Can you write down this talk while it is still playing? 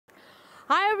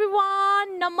Hi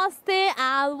everyone, Namaste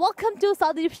and welcome to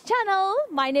Sawdeep's channel.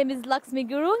 My name is Luxmee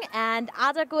GRG and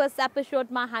आजको यस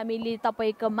एपिसोडमा हामीले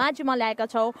तपाईको माझमा ल्याएका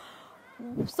छौं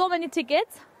so many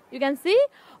tickets. You can see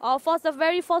for the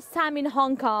very first time in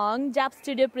Hong Kong, Jap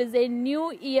Studio present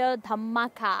New Year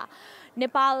Dhamaka.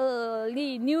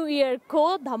 Nepali New Year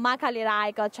ko Dhamaka लिएर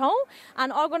आएका छौं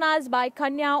and organized by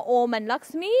Kanya Om and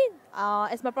Luxmee.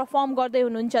 यसमा perform गर्दै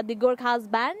हुनुहुन्छ the Gorkhas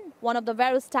band, one of the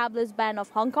very established band of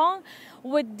Hong Kong,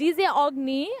 with DJ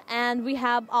Agni, and we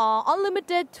have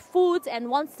unlimited foods and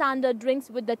one standard drinks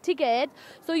with the ticket.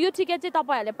 So your ticket चाहिँ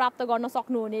तपाईहरुले प्राप्त गर्न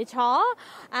सक्नुहुनेछ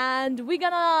and we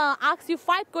gonna ask you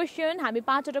 5 questions. हामी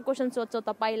 5 वटा question सोध्छौं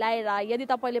तपाईलाई र यदि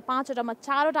तपाईले 5 वटामा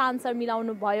 4 वटा आन्सर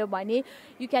मिलाउनु भयो भने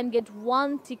you can get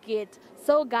one ticket.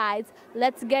 So guys,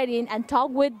 let's get in and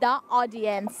talk with the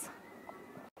audience.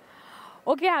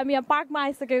 Okay, हामी यहाँ पार्कमा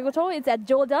आइसकेको छौं. It's at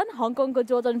Jordan, Hong Kong को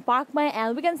Jordan पार्कमा,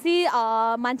 and we can see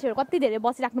मान्छेहरु कति धेरै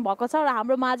बसिराख्नु भएको छ र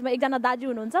हाम्रो माझमा एकजना दाजु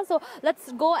हुनुहुन्छ. So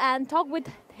let's go and talk with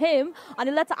him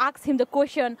and let's ask him the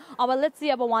question. अब let's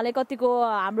see अब उहाँले कतिको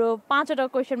हाम्रो 5 वटा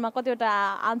क्वेशनमा कतिवटा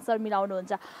आन्सर मिलाउनु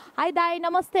हुन्छ. Hi दाइ,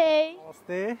 नमस्ते.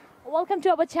 नमस्ते. Welcome to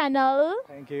our channel.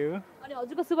 Thank you. अनि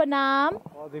हजुरको शुभ नाम?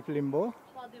 Sawdeep Limbo.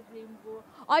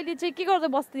 अहिले चाहिँ के गर्दै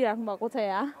बसिराख्नु भएको छ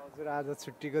यहाँ? हजुर आज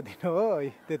छुट्टीको दिन हो,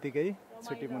 त्यतिकै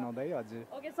छुट्टी मनाउँदै हजुर.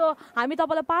 ओके, सो हामी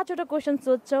तपाईलाई 5 वटा क्वेशन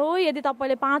सोध्छौं. यदि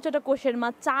तपाईले 5 वटा क्वेशनमा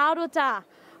 4 वटा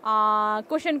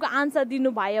क्वेशनको आन्सर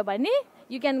दिनु भयो भने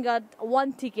you can get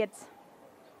one ticket.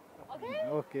 Okay?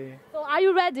 Okay. So are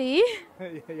you ready?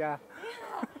 Yeah.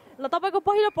 ल तपाईको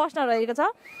पहिलो प्रश्न रहेको छ.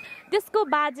 त्यसको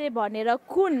बाजे भनेर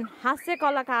कुन हास्य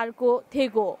कलाकारको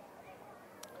थेगो?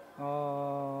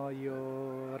 यो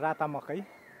राता मकै.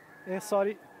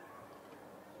 Sorry.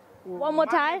 One more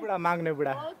time. माग्ने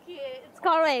बुढा. Okay, it's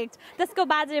correct. त्यसको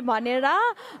बाजे भनेर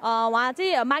उहाँ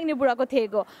चाहिँ माग्ने बुढाको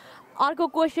थेगो. अर्को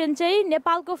क्वेशन चाहिँ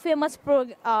नेपालको फेमस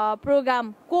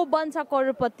प्रोग्राम को बन्छ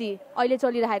करोडपति अहिले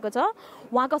चलिरहेको छ,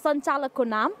 उहाँको सञ्चालकको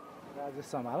नाम? राजेश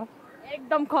समाल.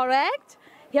 एकदम correct.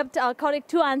 You have correct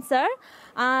 2 answer.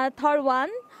 Third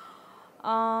one,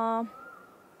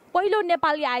 पहिलो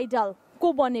नेपाली आइडल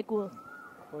को बनेको?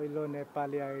 पहिलो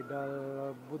नेपाली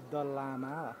आइडल बुद्ध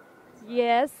लामा.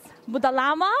 Yes, Buddha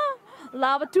Lama.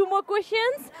 Love 2 more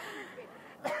questions.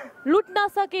 लुट्न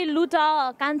सके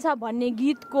लुटा कान्छा भन्ने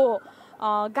गीतको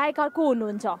गायककार को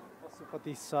हुनुहुन्छ?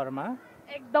 पशुपति शर्मा.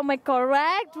 एकदमै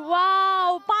करेक्ट.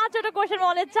 वाउ, 5 वटा क्वेशनमा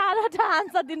उहाँले 4 वटा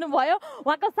आन्सर दिनुभयो.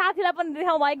 उहाँको साथीलाई पनि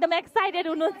देखाउँ, उहाँ एकदम एक्साइटेड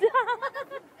हुनुहुन्छ.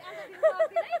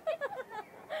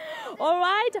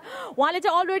 Alright, उहाँले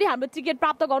चाहिँ अलरेडी हाम्रो टिकट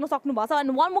प्राप्त गर्न सक्नु भएको छ.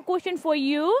 And one more question for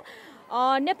you.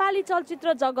 Nepali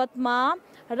चलचित्र जगतमा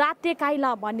राते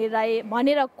काइला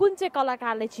भनेर कुन चाहिँ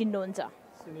कलाकारले चिन्नुहुन्छ?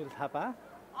 सुनिल थापा.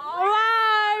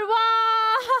 Alright,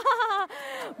 wow.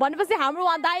 भनेपछि हाम्रो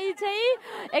उहाँ दाइ चाहिँ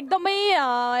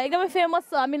एकदमै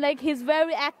famous. I mean like he's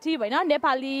very active हैन,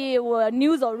 नेपाली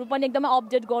न्यूजहरु पनि एकदमै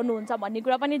अपडेट गर्नुहुन्छ भन्ने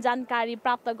कुरा पनि जानकारी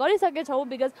प्राप्त गरिसकेछौ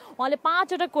बिकज उहाँले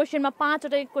 5 वटा क्वेशनमा 5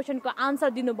 वटा क्वेशनको आन्सर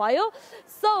दिनुभयो.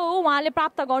 सो उहाँले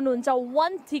प्राप्त गर्नुहुन्छ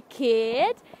 1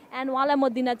 टिकट and उहाँलाई म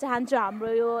दिन चाहन्छु हाम्रो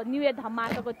यो न्यू इयर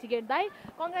धमाकाको टिकट दाइ.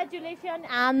 Congratulations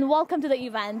and welcome to the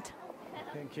event.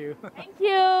 Thank you. Thank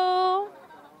you.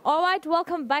 Alright,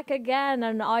 welcome back again.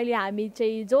 And अहिले हामी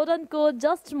चाहिँ जोर्डनको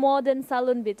जस्ट मोडर्न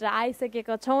सलुन भित्र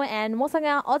आइसकेका छौं and मसँग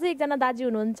अझै एकजना दाजु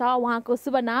हुनुहुन्छ. उहाँको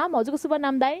शुभ नाम? हजुरको शुभ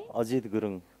नाम दाइ? अजित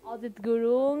गुरुङ. अजित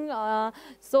गुरुङ.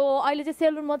 सो अहिले चाहिँ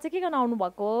सेलुनमा चाहिँ के गर्न आउनु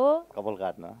भएको? कपाल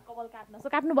काट्न. कपाल काट्न. सो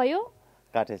काट्नु भयो?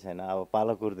 काटे छैन, अब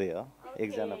पालो कुर्दै हो.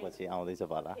 एकजना पछि आउँदैछ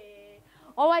पाला.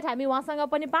 अलराइट, हामी उहाँसँग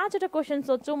पनि 5 वटा क्वेशन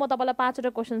सोध्छु. म तपाईलाई 5 वटा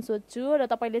क्वेशन सोध्छु र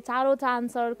तपाईले 4 वटा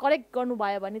आन्सर करेक्ट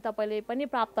गर्नुभयो भने तपाईले पनि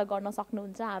प्राप्त गर्न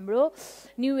सक्नुहुन्छ हाम्रो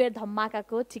new year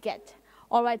धमाकाको ticket.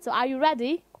 All right, so are you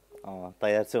ready?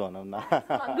 तयार छु भनौं न.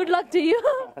 Good lock to you.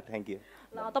 Thank you.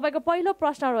 ल तपाईको पहिलो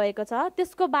प्रश्न रहेको छ.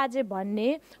 त्यसको बाजे भन्ने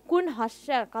कुन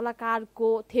हास्य कलाकारको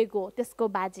थेगो? त्यसको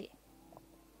बाजे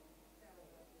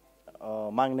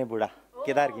माग्ने बुढा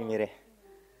केदार घिमिरे.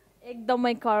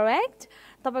 एकदमै करेक्ट.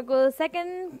 तपाईको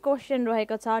सेकेन्ड क्वेशन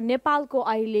रहेको छ. नेपालको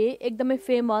अहिले एकदमै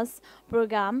फेमस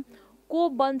प्रोग्राम को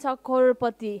बन्छ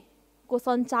करोडपति को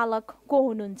सञ्चालक को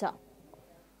हुनुहुन्छ?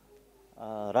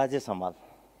 राजेश समाल.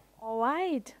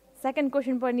 अलराइट, सेकेन्ड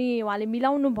क्वेशन पनि उहाँले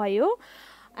मिलाउनु भयो.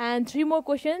 एन्ड 3 मोर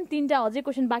क्वेशन, 3टा अझै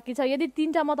क्वेशन बाँकी छ. यदि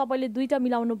 3टामा तपाईले 2टा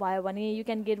मिलाउनु भयो भने यु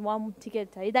क्यान गेट 1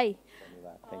 टिकट है दाइ.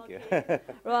 Thank you.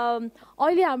 र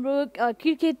अहिले हाम्रो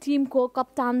क्रिकेट टिमको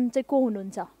कप्तान चाहिँ को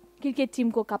हुनुहुन्छ? क्रिकेट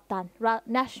टिमको कप्तान,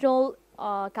 national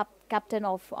captain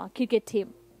of cricket team.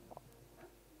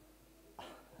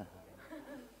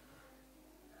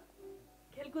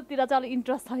 खेलकुदतिर चाहिँ अलिक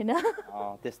इन्ट्रेस्ट छैन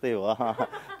त्यस्तै हो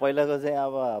पहिलाको चाहिँ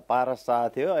अब पारस शाह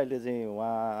थियो अहिले चाहिँ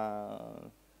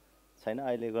उहाँ छैन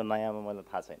अहिलेको नयाँमा मलाई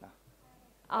थाहा छैन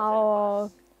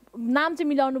नाम चाहिँ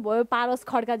मिलाउनु भयो पारस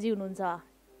खड्काजी हुनुहुन्छ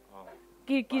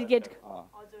क्रिकेट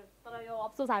हजुर तर यो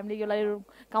अफसोस हामीले यसलाई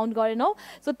काउन्ट गरेनौँ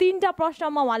सो 3टा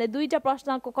प्रश्नमा उहाँले 2टा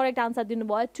प्रश्नको करेक्ट आन्सर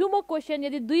दिनुभयो 2 मोर क्वेसन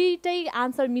यदि 2टै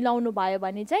आन्सर मिलाउनु भयो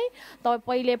भने चाहिँ तपाईँ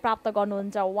पहिले प्राप्त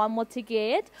गर्नुहुन्छ 1 more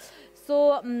ticket so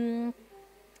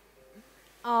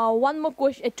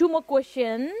 2 more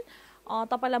question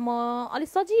तपाईँलाई म अलिक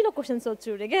सजिलो क्वेसन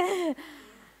सोध्छु रे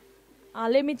क्या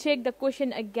let me check the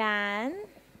question again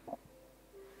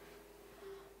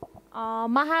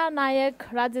महानायक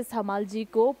राजेश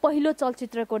हमालजीको पहिलो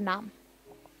चलचित्रको नाम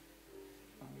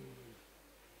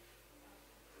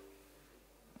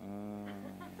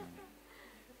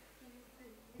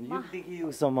युगदेखि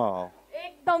युगसम्म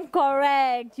एकदम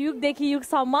करेक्ट युगदेखि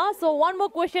युगसम्म सो 1 मोर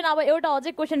क्वेसन अब एउटा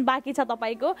अझै क्वेसन बाँकी छ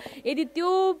तपाईँको यदि त्यो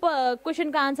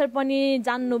क्वेसनको आन्सर पनि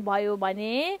जान्नुभयो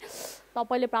भने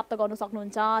तपाईँले प्राप्त गर्न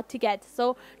सक्नुहुन्छ टिकट सो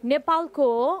नेपालको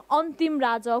अन्तिम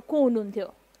राजा को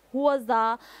हुनुहुन्थ्यो Who was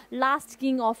the last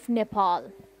king of Nepal?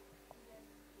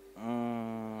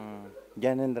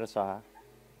 Gyanendra Shah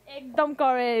एकदम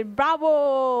करेक्ट ब्राभो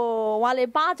उहाँले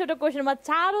 5वटा क्वेसनमा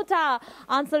 4वटा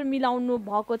आन्सर मिलाउनु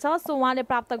भएको छ सो उहाँले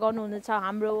प्राप्त गर्नुहुनेछ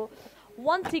हाम्रो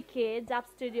 1 टिकट जाप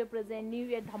स्टुडियो प्रेजेन्ट न्यू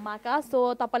इयर धमाका सो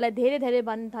तपाईँलाई धेरै धेरै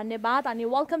धन्यवाद अनि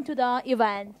welcome to the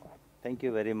event thank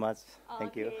you very much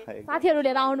thank you साथीहरू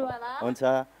लिएर आउनु होला हुन्छ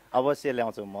अवश्य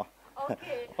ल्याउँछु म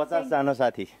 50 जना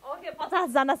साथी ओके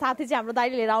 50 जना साथी चाहिँ हाम्रो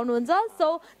दाइले लिएर आउनुहुन्छ so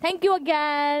thank you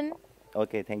again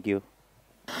okay thank you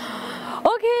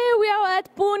Okay, we are at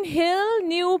Poon Hill,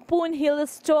 new Poon Hill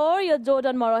store. Yo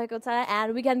Jordan ma raheko cha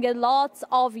and we can get lots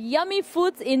of yummy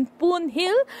foods in Poon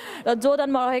Hill.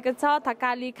 Jordan ma raheko cha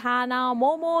thakali khana,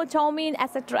 momo, chowmein,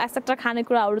 etc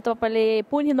खानेकुराहरु तपाईले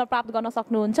Poon Hill मा प्राप्त गर्न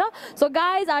सक्नुहुन्छ. So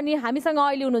guys, अनि हामीसँग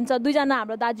अहिले हुनुहुन्छ दुई जना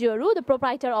हाम्रो दाजुहरु, the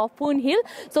proprietor of Poon Hill.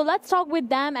 So let's talk with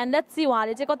them and let's see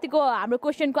उहाँले चाहिँ कतिको हाम्रो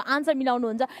क्वेशनको आन्सर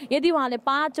मिलाउनुहुन्छ. यदि उहाँले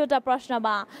 5 वटा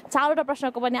प्रश्नमा 4 वटा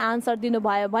प्रश्नको पनि आन्सर दिनु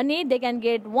भयो भने they can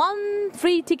get 1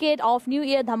 free ticket of New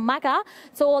Year Dhamaka.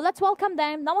 So let's welcome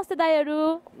them. Namaste दाइहरु.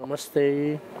 नमस्ते.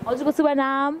 हजुरको शुभ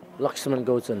नाम? लक्ष्मण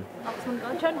गौचन. लक्ष्मण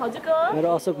गौचन हजुरको? मेरो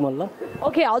अशोक मल्ल.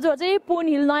 ओके हजुर चाहिँ पुन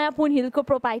हिल नयाँ पुन हिलको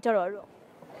प्रोप्राइटरहरु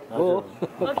हो.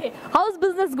 Okay how is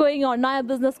business going on नयाँ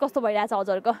बिजनेस कस्तो भइरहेछ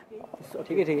हजुरको?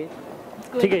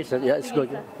 ठिकै छ या it's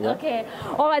good yeah okay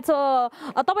all right so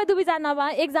तपाई दुवै जनामा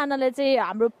एकजनाले चाहिँ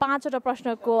हाम्रो 5 वटा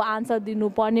प्रश्नको आन्सर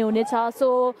दिनुपर्ने हुनेछ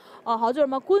सो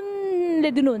हजुरमा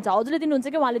कुनले दिनुहुन्छ हजुरले दिनुहुन्छ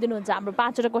कि उहाँले दिनुहुन्छ हाम्रो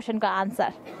 5 वटा क्वेशनको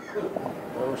आन्सर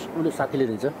उले साथीले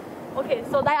दिन्छ ओके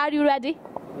सो दाइ आर यु रेडी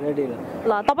रेडी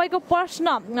ल तपाईको प्रश्न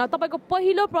तपाईको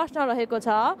पहिलो प्रश्न रहेको छ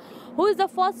हु is the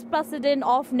first president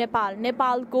of Nepal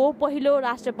नेपालको पहिलो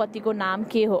राष्ट्रपतिको नाम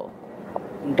के हो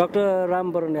डाक्टर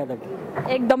रामवरण यादव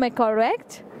एकदमै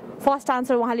करेक्ट फर्स्ट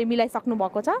आन्सर उहाँले मिलाइसक्नु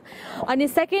भएको छ अनि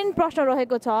सेकेन्ड प्रश्न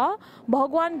रहेको छ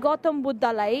भगवान गौतम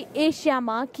बुद्धलाई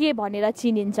एसियामा के भनेर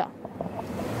चिनिन्छ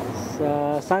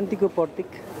शान्तिको प्रतीक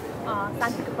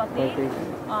शान्तिको प्रतीक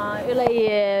यसलाई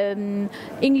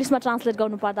इङ्ग्लिसमा ट्रान्सलेट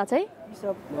गर्नु पर्दा चाहिँ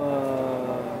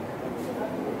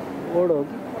वर्ड हो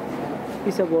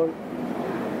पिस अफ वर्ड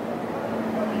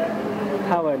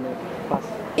थाहा भएन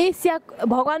पास एसिया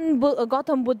भगवान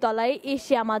गौतम बुद्धलाई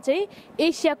एसियामा चाहिँ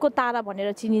एसियाको तारा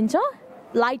भनेर चिनिन्छ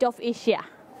लाइट अफ एसिया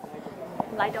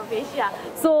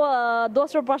सो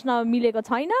दोस्रो प्रश्न मिलेको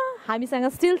छैन हामीसँग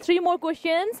स्टिल 3 मोर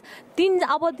क्वेशन्स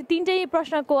अब तीनटै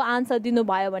प्रश्नको आन्सर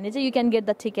दिनुभयो भने चाहिँ you can get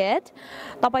the ticket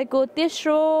तपाईको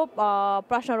तेस्रो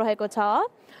प्रश्न रहेको छ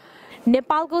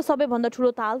नेपालको सबैभन्दा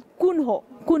ठुलो ताल कुन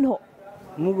हो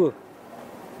Mugu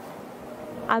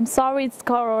I'm sorry, it's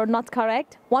not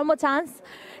correct. One more chance.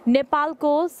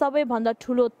 नेपालको सबैभन्दा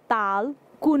ठुलो ताल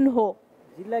कुन हो?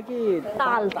 जिल्ला के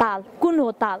ताल कुन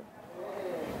हो ताल?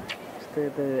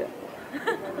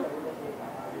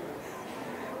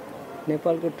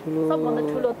 नेपालको ठुलो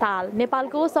सबैभन्दा ठुलो ताल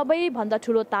नेपालको सबैभन्दा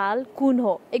ठुलो ताल कुन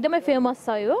हो? एकदमै फेमस छ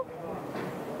यो.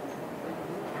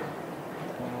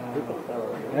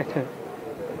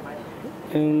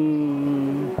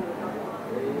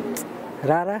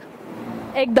 रारा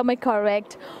एकदमै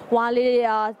करेक्ट उहाँले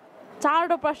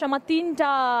 4वटा प्रश्नमा 3टा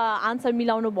आन्सर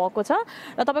मिलाउनु भएको छ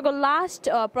र तपाईको लास्ट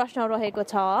प्रश्न रहेको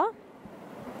छ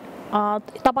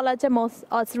तपाईलाई चाहिँ म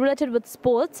रिलेटेड विथ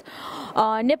स्पोर्ट्स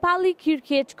नेपाली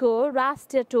क्रिकेटको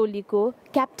राष्ट्रिय टोलीको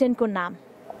क्याप्टेनको नाम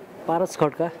पारस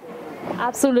खड्का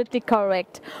Absolutely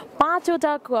correct.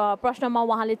 5वटा प्रश्नमा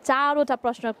उहाँले 4वटा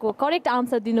प्रश्नको करेक्ट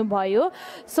आन्सर दिनुभयो.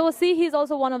 So see, he is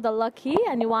also one of the lucky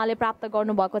अनि उहाँले प्राप्त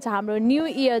गर्नुभएको छ हाम्रो new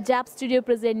year app studio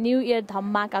present new year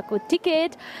धमाकाको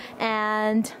ticket.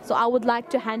 And so I would like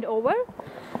to hand over.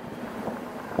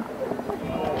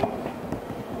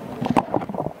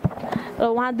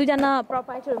 उहाँ दुईजना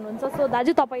प्रोप्राइटर हुनुहुन्छ. सो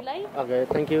दाजु तपाईलाई Okay,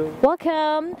 thank you.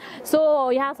 Welcome. So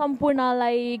यहाँ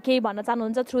सम्पूर्णलाई केही भन्न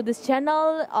चाहनुहुन्छ through this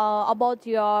channel about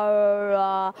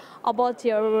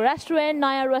your restaurant,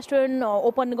 नयाँ रेस्टुरेन्ट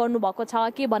ओपन गर्नुभएको छ,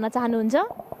 के भन्न चाहनुहुन्छ?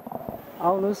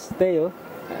 आउनुहोस्, त्यही हो,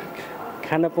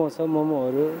 खाना पाउँछ,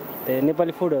 मोमोहरू, त्यही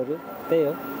नेपाली फुडहरू, त्यही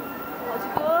हो.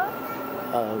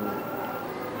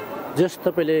 जस्ट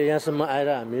तपाईँले यहाँसम्म आएर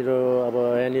हाम्रो अब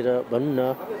यहाँनिर भनौँ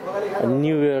न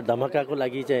न्यू इयर धमाकाको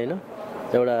लागि चाहिँ होइन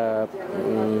एउटा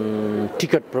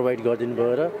टिकट प्रोभाइड गरिदिनु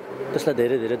भयो र त्यसलाई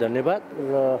धेरै धेरै धन्यवाद.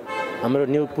 र हाम्रो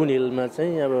न्यू पुन हिलमा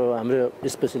चाहिँ अब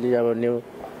हाम्रो स्पेसली अब न्यू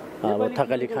अब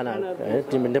थकाली खाना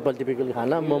नेपाल टिपिकल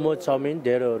खाना मोमो चाउमिन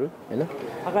ढेँडोहरू होइन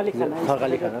थकाली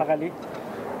खाना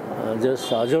जस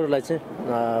हजुरलाई चाहिँ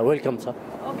वेलकम छ.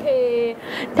 Okay,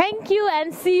 thank you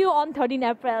and see you on 13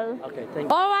 April. Okay, thank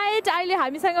you. Alright, अहिले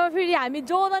हामीसँग फेरि हामी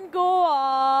जोर्डनको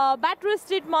ब्याट्री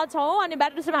स्ट्रिटमा छौँ अनि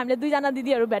ब्याट्री स्ट्रिटमा हामीले दुईजना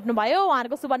दिदीहरू भेट्नु भयो.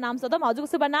 उहाँहरूको शुभ नाम सोधौँ. हजुरको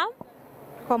शुभ नाम?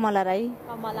 कमला राई.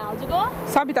 कमला. हजुरको?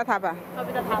 सविता थापा.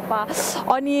 सविता थापा.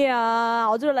 अनि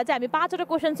हजुरहरूलाई चाहिँ हामी 5वटा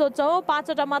क्वेसन सोध्छौँ.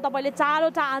 5वटामा तपाईँले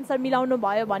 4वटा आन्सर मिलाउनु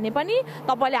भयो भने पनि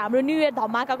तपाईँले हाम्रो न्यू इयर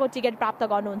धमाकाको टिकट प्राप्त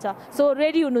गर्नुहुन्छ. सो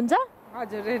रेडी हुनुहुन्छ?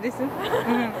 हजुर, रेडी छु.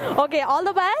 Okay, all the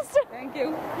best. Thank you.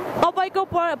 तपाईँको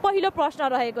पहिलो प्रश्न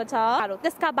रहेको छ,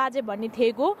 त्यसका बाजे भन्ने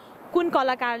थेगो कुन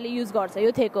कलाकारले युज गर्छ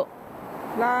यो थेगो?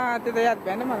 ला, त्यो त याद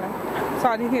भएन मलाई.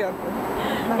 सरी,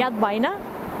 याद भएन?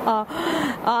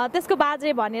 त्यसको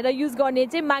बाजे भनेर युज गर्ने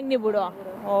चाहिँ माग्ने बुढो.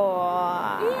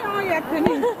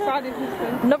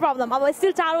 No problem. अब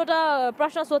स्टिल 4वटा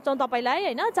प्रश्न सोध्छौँ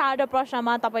तपाईँलाई होइन. 4वटा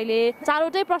प्रश्नमा तपाईँले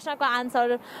 4वटै प्रश्नको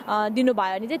आन्सर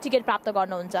दिनुभयो भने चाहिँ टिकट प्राप्त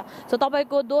गर्नुहुन्छ. सो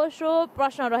तपाईँको दोस्रो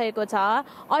प्रश्न रहेको छ,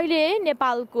 अहिले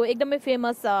नेपालको एकदमै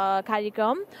फेमस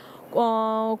कार्यक्रम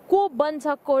को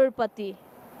बन्छ करोडपति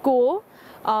को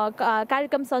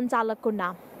कार्यक्रम सञ्चालकको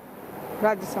नाम?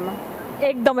 राजेश शर्मा.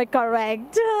 एकदमै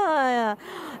करेक्ट.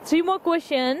 3 more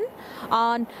question.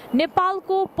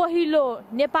 नेपालको पहिलो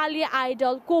नेपाली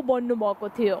आइडल को बन्नु भएको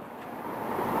थियो?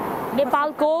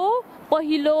 नेपालको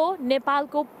पहिलो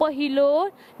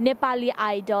नेपाली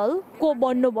आइडल को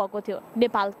बन्नु भएको थियो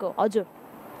नेपालको? हजुर.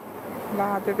 ला,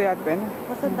 त्यो त याद भएन.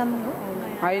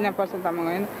 होइन, प्रशान्त तामाङ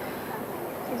होइन.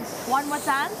 One more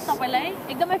chance तपाईँलाई.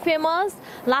 एकदमै फेमस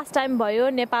लास्ट टाइम भयो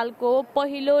नेपालको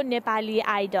पहिलो नेपाली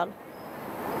आइडल.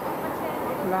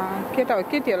 ला, केटा हो,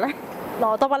 केटी होला.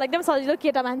 ल, तपाईँलाई एकदम सजिलो.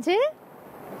 केटा मान्छे?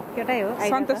 केटै हो.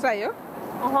 सन्तोष राई हो?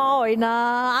 होइन,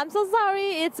 I'm so sorry,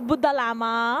 it's Buddha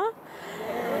लामा.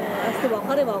 अस्ति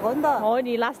भर्खरै भएको नि त. हो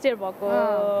नि, लास्ट इयर भएको.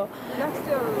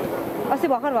 अस्ति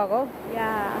भर्खर भएको.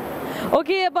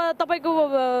 ओके, अब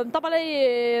तपाईँलाई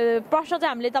प्रश्न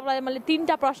चाहिँ मैले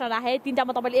 3टा प्रश्न राखेँ.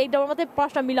 3टामा तपाईँले 1 मात्रै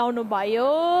प्रश्न मिलाउनु भयो,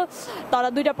 तर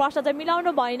 2टा प्रश्न चाहिँ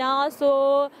मिलाउनु भएन. सो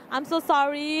आइएम सो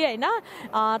सरी होइन.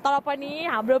 तर पनि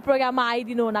हाम्रो प्रोग्राममा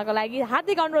आइदिनु हुनको लागि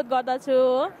हार्दिक अनुरोध गर्दछु.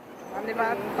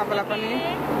 धन्यवाद तपाईँलाई पनि.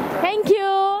 Thank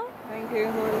you.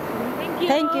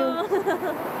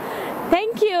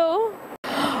 Thank you.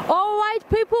 Alright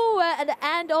people, we're at the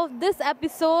end of this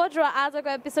episode. र आजको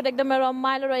एपिसोड एकदमै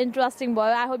रमाइलो र इन्ट्रेस्टिङ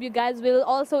भयो. I hope you guys will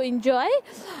also enjoy.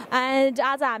 And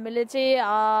आज हामीले चाहिँ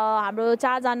हाम्रो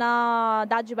 4जना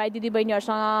दाजुभाइ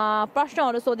दिदीबहिनीहरूसँग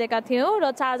प्रश्नहरू सोधेका थियौँ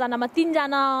र 4जनामा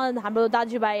 3जना हाम्रो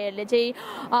दाजुभाइहरूले चाहिँ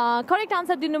करेक्ट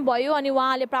आन्सर दिनुभयो अनि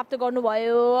उहाँले प्राप्त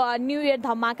गर्नुभयो new year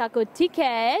धमाकाको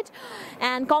ticket.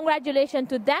 And congratulation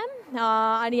to them.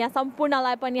 अनि यहाँ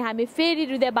सम्पूर्णलाई पनि हामी फेरि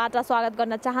हृदयबाट स्वागत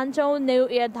गर्न चाहन्छौँ न्यू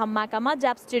इयर धमाकामा.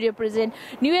 ज्याप स्टुडियो प्रेजेन्ट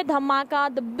न्यू इयर धमाका,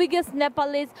 the biggest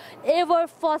Nepalese ever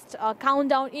first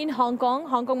countdown in Hong Kong.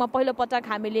 हङकङमा पहिलो पटक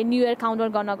हामीले न्यू इयर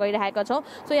काउन्टडाउन गर्न गइरहेका छौँ.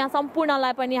 सो यहाँ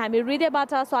सम्पूर्णलाई पनि हामी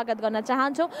हृदयबाट स्वागत गर्न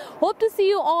चाहन्छौँ. Hope to see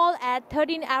you all at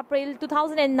 13 April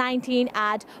 2019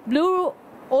 at blue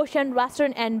ocean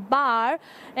restaurant and बार.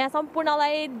 यहाँ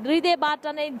सम्पूर्णलाई हृदयबाट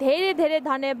नै धेरै धेरै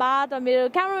धन्यवाद. मेरो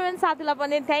क्यामेराम्यान साथीलाई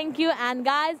पनि thank you. And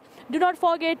guys, do not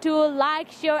forget to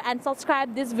like, share and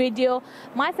subscribe this video.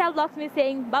 Myself Luxmee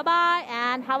saying bye bye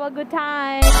and have a good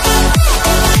time.